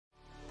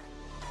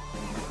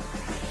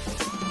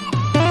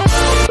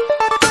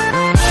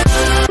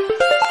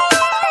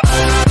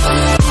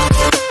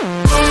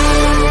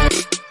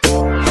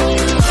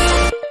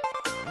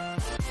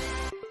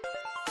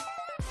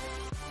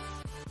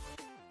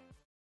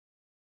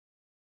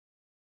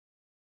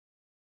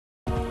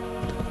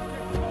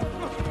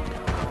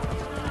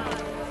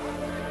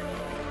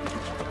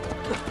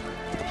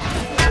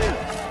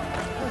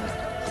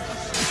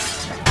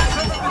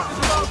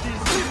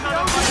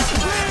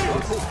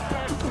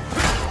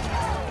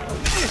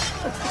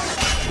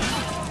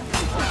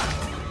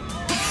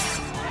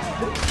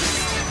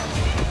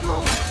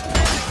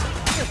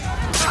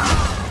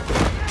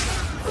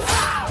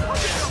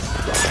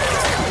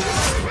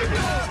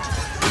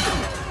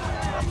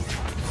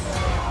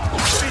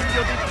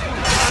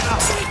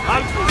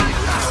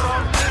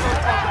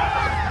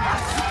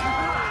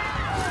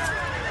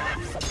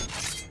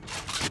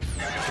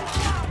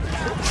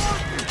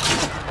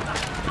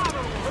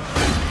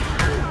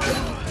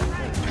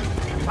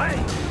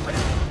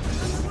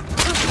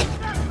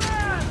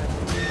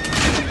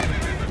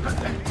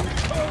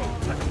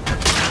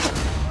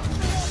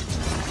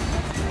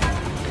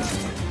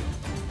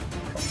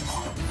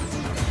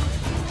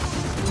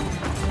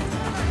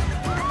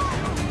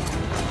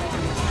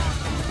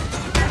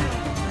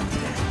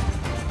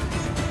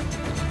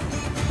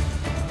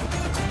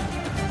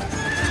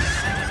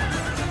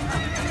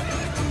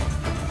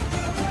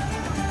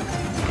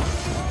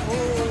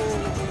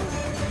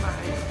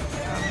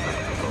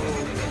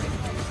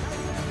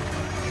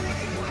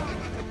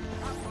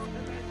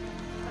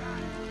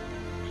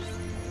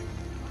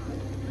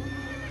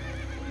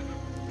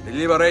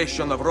The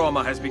liberation of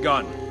Roma has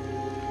begun.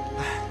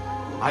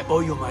 I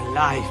owe you my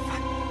life.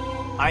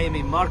 I am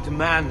a marked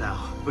man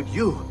now, but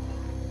you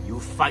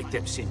fight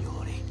them,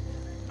 signori.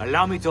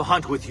 Allow me to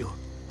hunt with you.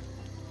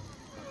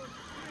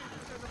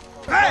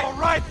 Hey! All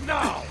right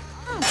now!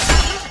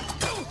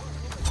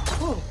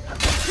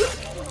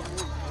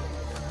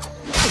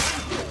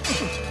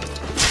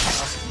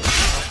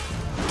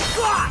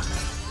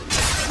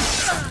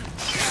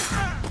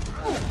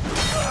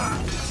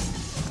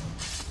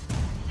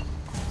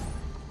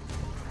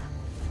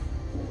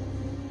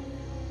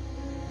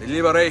 The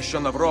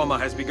liberation of Roma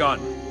has begun.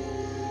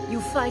 You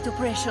fight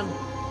oppression.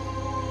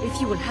 If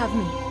you will have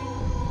me,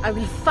 I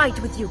will fight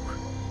with you.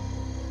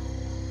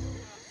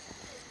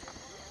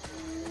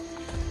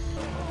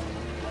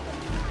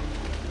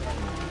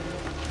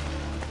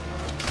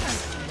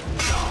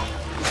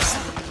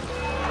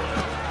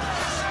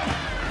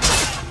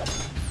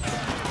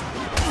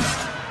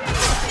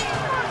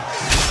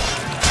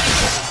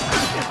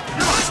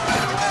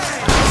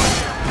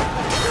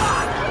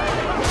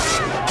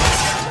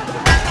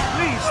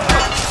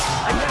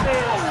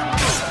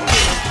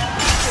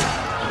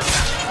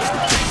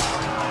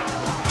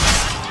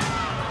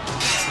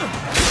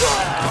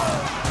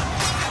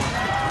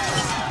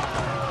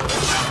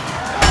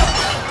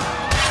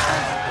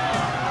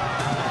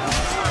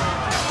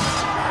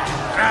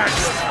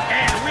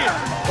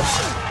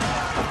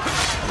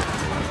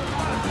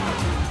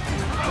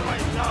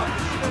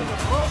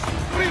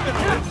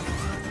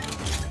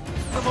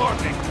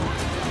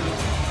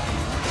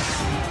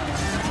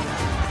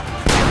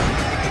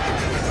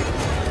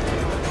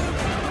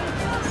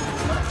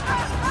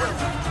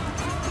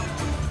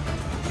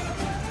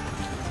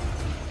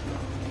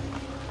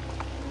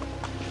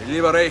 The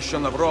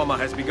liberation of Roma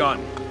has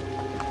begun.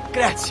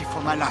 Grazie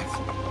for my life.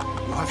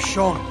 You have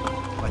shown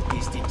what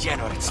these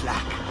degenerates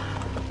lack.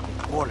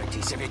 The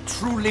qualities of a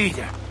true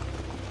leader.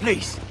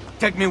 Please,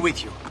 take me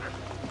with you.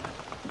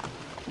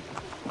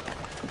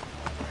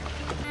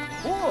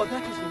 Oh,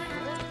 that is incorrect.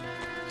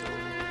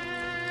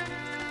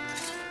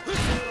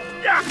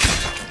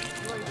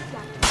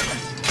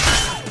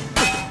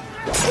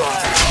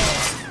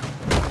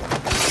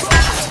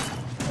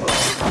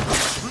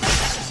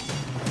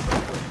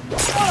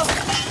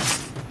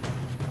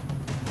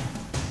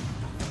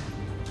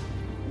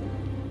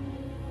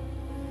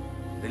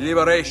 The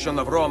liberation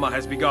of Roma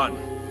has begun.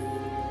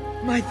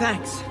 My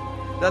thanks.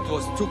 That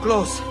was too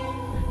close.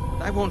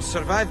 I won't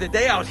survive the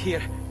day out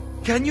here.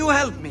 Can you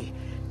help me?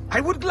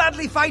 I would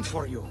gladly fight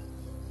for you.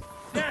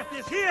 Death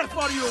is here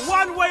for you,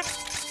 one way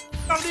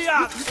or the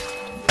other.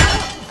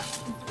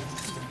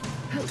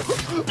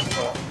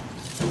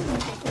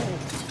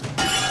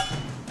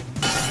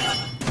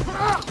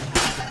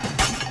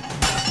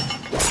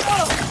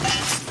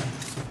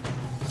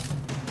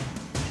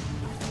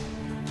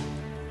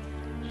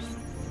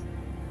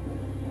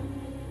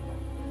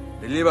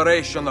 The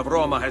liberation of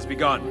Roma has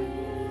begun.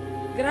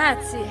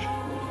 Grazie.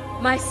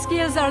 My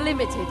skills are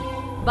limited,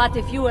 but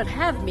if you will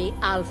have me,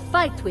 I'll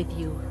fight with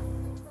you.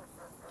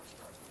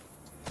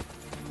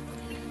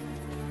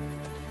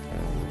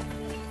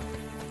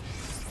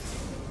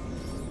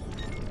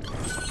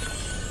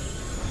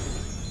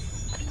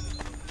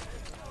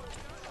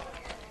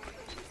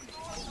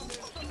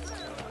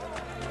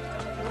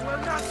 We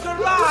will not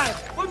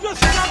survive! We'll just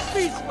stop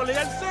peacefully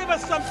and save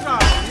us some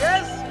trouble,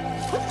 yes?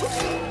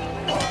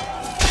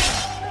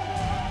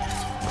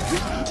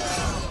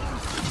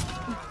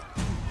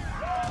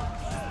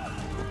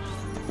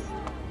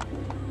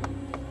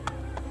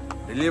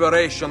 The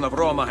liberation of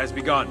Roma has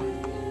begun.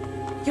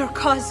 Your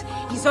cause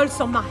is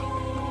also mine.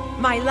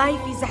 My life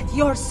is at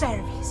your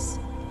service.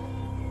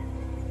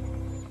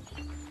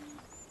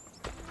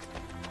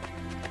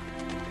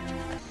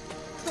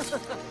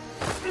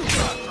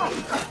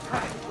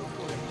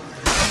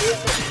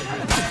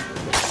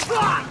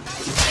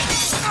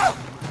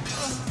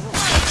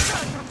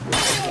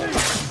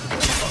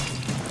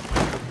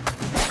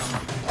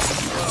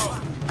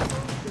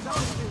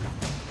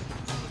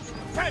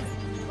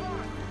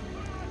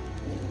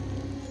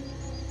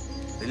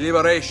 The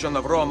liberation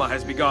of Roma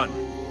has begun.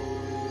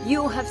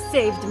 You have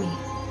saved me.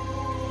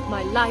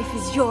 My life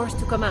is yours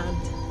to command.